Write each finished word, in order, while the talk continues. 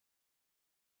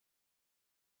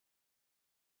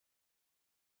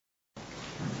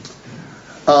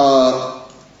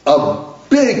A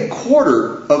big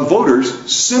quarter of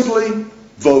voters simply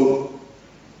vote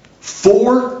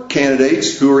for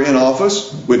candidates who are in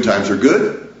office when times are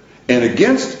good and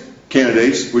against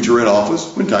candidates which are in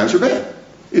office when times are bad.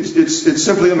 It's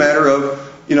simply a matter of,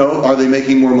 are they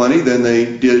making more money than they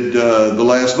did the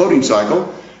last voting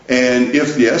cycle? And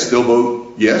if yes, they'll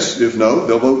vote yes. If no,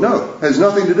 they'll vote no. It has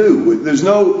nothing to do with, there's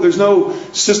no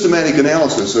systematic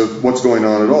analysis of what's going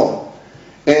on at all.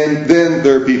 And then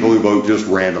there are people who vote just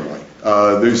randomly.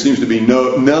 There seems to be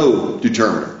no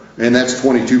determiner, and that's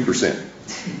 22%.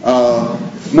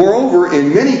 Moreover,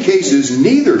 in many cases,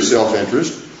 neither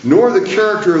self-interest nor the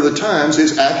character of the times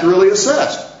is accurately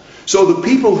assessed. So the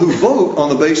people who vote on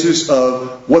the basis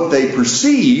of what they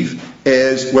perceive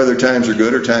as whether times are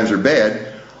good or times are bad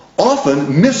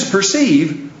often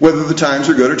misperceive whether the times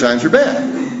are good or times are bad.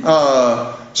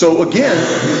 So again,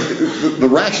 the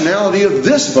rationality of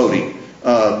this voting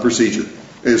procedure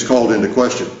is called into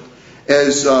question.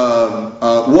 As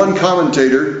one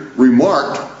commentator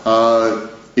remarked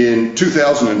in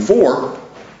 2004,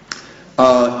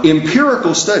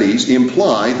 empirical studies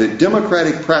imply that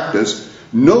democratic practice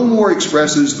no more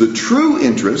expresses the true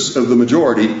interests of the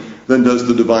majority than does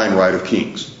the divine right of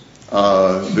kings.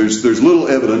 There's little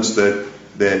evidence that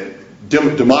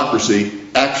democracy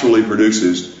actually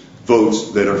produces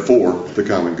votes that are for the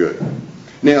common good.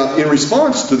 Now, in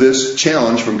response to this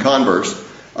challenge from converse,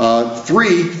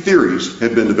 3 theories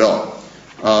have been developed.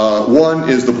 One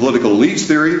is the political elites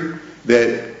theory,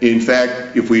 that in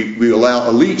fact, if we allow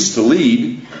elites to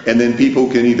lead, and then people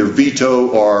can either veto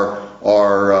or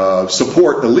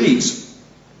support elites,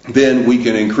 then we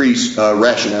can increase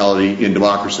rationality in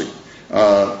democracy.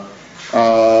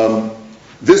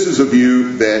 This is a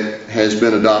view that has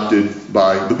been adopted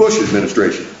by the Bush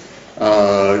administration,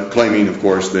 claiming, of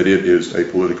course, that it is a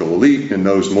political elite and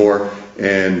knows more.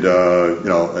 And,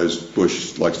 as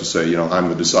Bush likes to say, I'm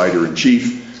the decider in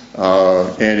chief.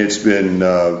 And it's been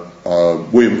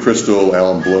William Crystal,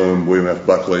 Alan Bloom, William F.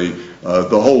 Buckley,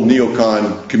 the whole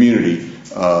neocon community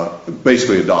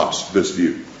basically adopts this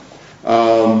view.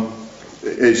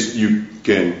 As you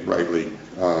can rightly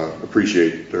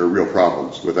appreciate, there are real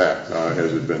problems with that,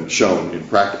 as has been shown in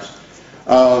practice.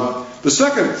 The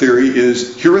second theory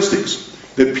is heuristics,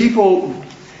 that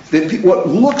what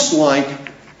looks like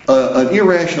an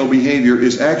irrational behavior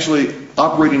is actually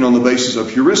operating on the basis of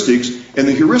heuristics, and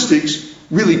the heuristics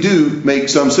really do make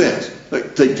some sense.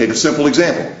 Take a simple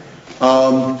example.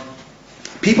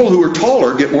 People who are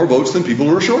taller get more votes than people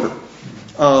who are shorter.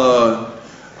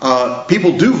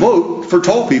 People do vote for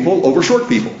tall people over short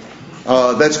people.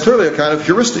 That's clearly a kind of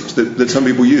heuristics that some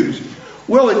people use.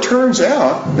 Well, it turns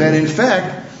out that in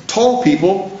fact, tall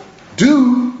people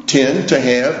do tend to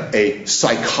have a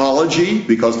psychology,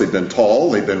 because they've been tall,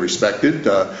 they've been respected,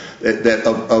 that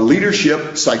a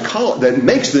leadership psychology that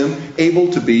makes them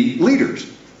able to be leaders.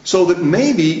 So that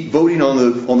maybe voting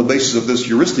on the basis of this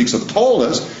heuristics of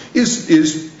tallness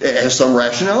has some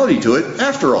rationality to it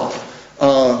after all.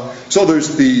 So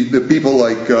there's the people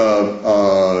like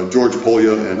George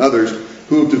Polya and others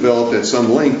who have developed at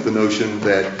some length the notion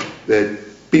that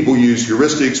people use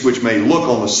heuristics which may look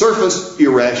on the surface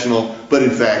irrational, but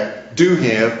in fact do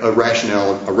have a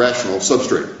rational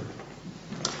substrate.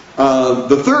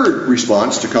 The third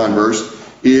response to converse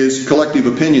is collective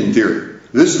opinion theory.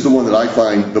 This is the one that I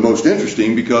find the most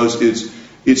interesting because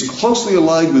it's closely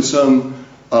aligned with some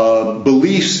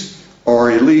beliefs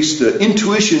or at least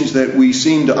intuitions that we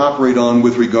seem to operate on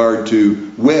with regard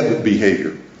to web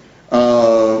behavior.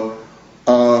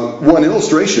 One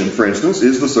illustration, for instance,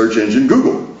 is the search engine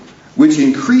Google, which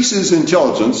increases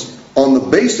intelligence on the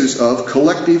basis of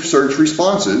collective search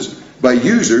responses by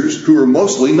users who are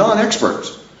mostly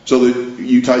non-experts. So that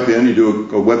you type in, you do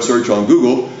a web search on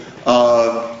Google,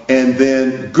 and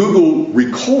then Google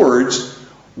records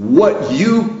what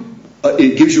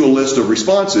it gives you a list of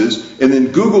responses, and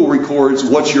then Google records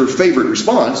what's your favorite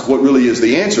response, what really is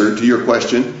the answer to your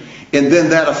question, and then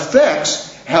that affects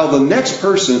how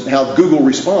Google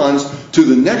responds to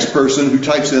the next person who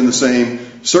types in the same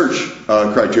search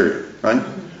criteria, right?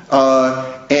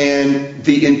 And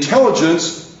the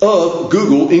intelligence of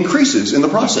Google increases in the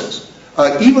process,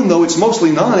 even though it's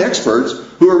mostly non-experts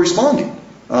who are responding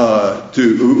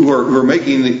who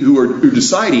are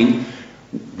deciding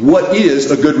what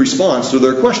is a good response to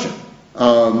their question.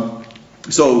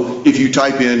 So if you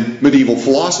type in medieval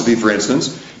philosophy, for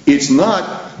instance, it's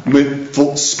not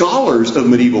scholars of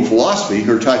medieval philosophy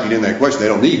who are typing in that question. They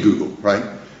don't need Google, right?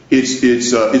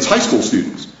 It's high school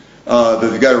students that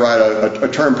they've got to write a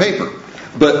term paper.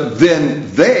 But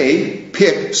then they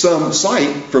pick some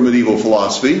site for medieval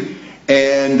philosophy,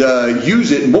 and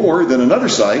use it more than another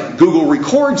site, Google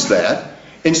records that,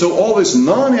 and so all this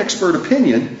non-expert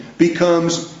opinion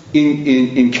becomes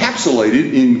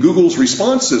encapsulated in Google's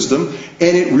response system,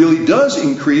 and it really does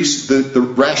increase the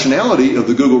rationality of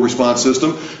the Google response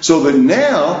system, so that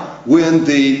now when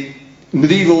the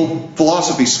medieval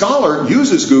philosophy scholar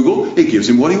uses Google, it gives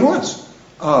him what he wants.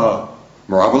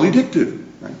 Mirabile dictu.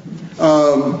 Right?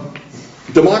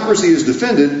 Democracy is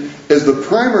defended as the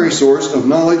primary source of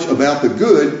knowledge about the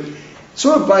good,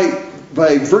 sort of by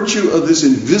virtue of this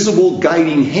invisible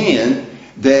guiding hand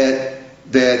that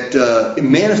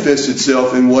manifests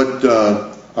itself in what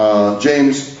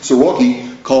James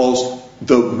Soroki calls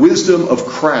the wisdom of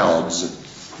crowds.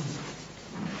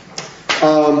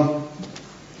 Now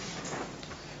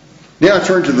I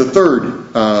turn to the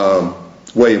third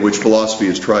way in which philosophy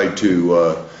has tried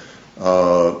to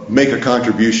make a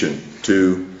contribution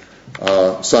to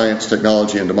science,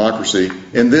 technology, and democracy,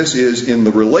 and this is in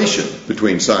the relation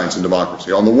between science and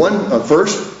democracy. On the one,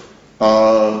 first,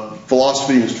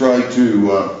 philosophy has tried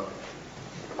to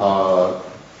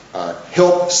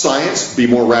help science be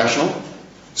more rational.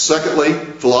 Secondly,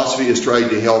 philosophy has tried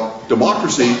to help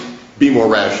democracy be more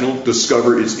rational,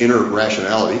 discover its inner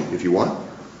rationality, if you want.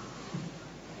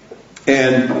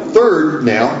 And third,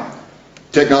 now,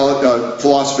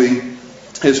 philosophy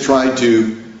has tried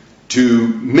to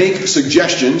make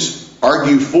suggestions,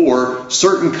 argue for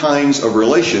certain kinds of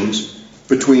relations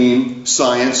between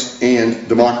science and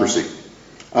democracy.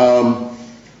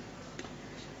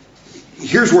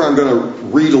 Here's where I'm going to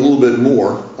read a little bit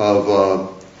more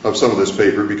of some of this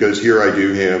paper, because here I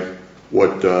do have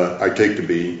what I take to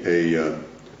be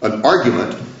an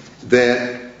argument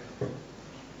that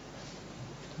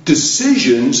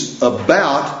decisions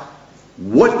about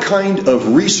what kind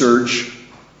of research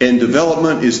and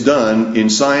development is done in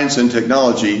science and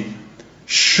technology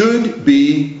should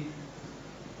be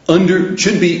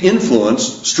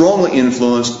influenced, strongly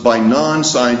influenced by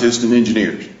non-scientists and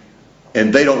engineers.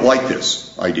 And they don't like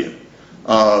this idea.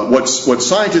 What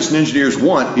scientists and engineers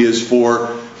want is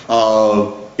for,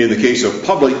 in the case of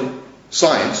public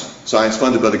science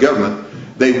funded by the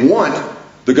government, they want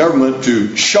the government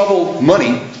to shovel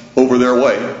money over their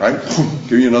way, right?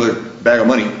 Give you another bag of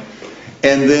money.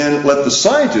 And then let the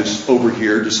scientists over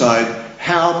here decide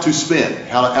how to spend,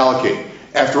 how to allocate.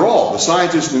 After all, the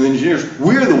scientists and the engineers,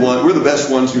 we're the best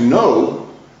ones who know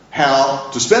how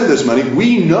to spend this money.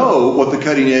 We know what the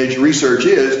cutting edge research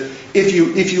is.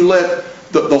 If you let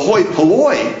the hoi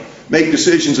polloi make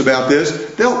decisions about this,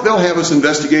 they'll have us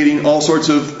investigating all sorts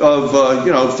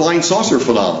of flying saucer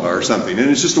phenomena or something, and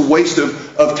it's just a waste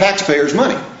of taxpayers'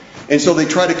 money. And so they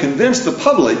try to convince the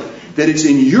public that it's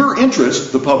in your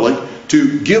interest, the public,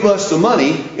 to give us the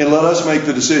money and let us make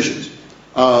the decisions.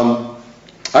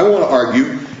 I want to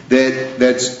argue that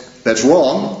that's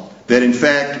wrong, that in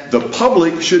fact the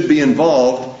public should be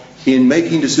involved in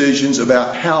making decisions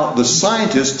about how the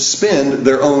scientists spend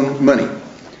their own money.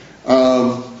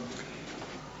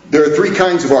 There are three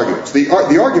kinds of arguments. The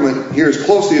argument here is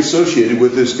closely associated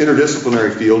with this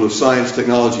interdisciplinary field of science,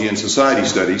 technology, and society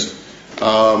studies.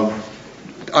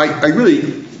 I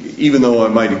really, even though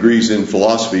my degree's in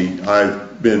philosophy,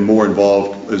 I've been more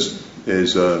involved, as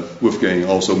Wolfgang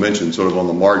also mentioned, sort of on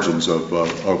the margins of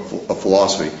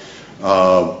philosophy,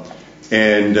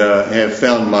 and have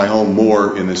found my home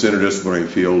more in this interdisciplinary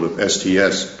field of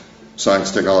STS,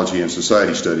 science, technology, and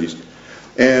society studies.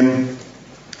 And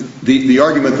the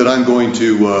argument that I'm going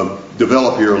to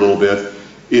develop here a little bit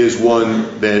is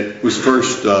one that was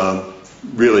first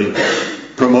really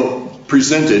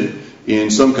presented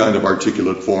in some kind of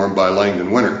articulate form by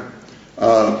Langdon Winter.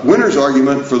 Winter's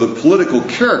argument for the political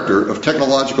character of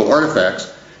technological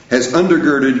artifacts has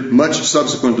undergirded much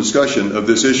subsequent discussion of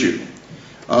this issue.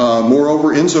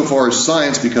 Moreover, insofar as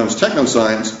science becomes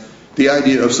technoscience, the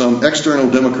idea of some external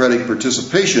democratic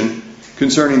participation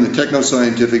concerning the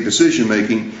technoscientific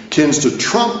decision-making tends to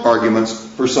trump arguments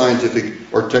for scientific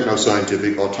or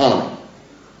technoscientific autonomy.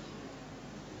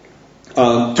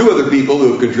 Two other people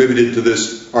who have contributed to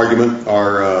this argument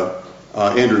are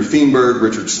Andrew Feenberg,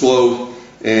 Richard Slove,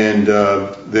 and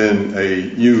then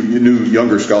a new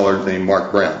younger scholar named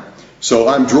Mark Brown. So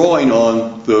I'm drawing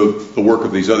on the work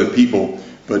of these other people,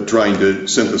 but trying to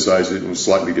synthesize it in a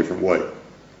slightly different way.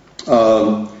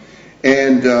 What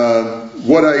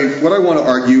I want to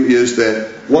argue is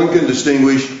that one can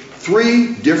distinguish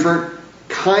three different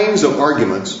kinds of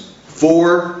arguments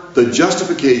for the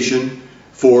justification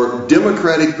for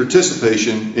democratic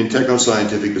participation in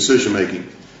technoscientific decision-making.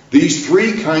 These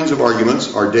three kinds of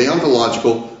arguments are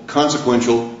deontological,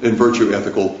 consequential, and virtue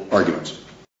ethical arguments.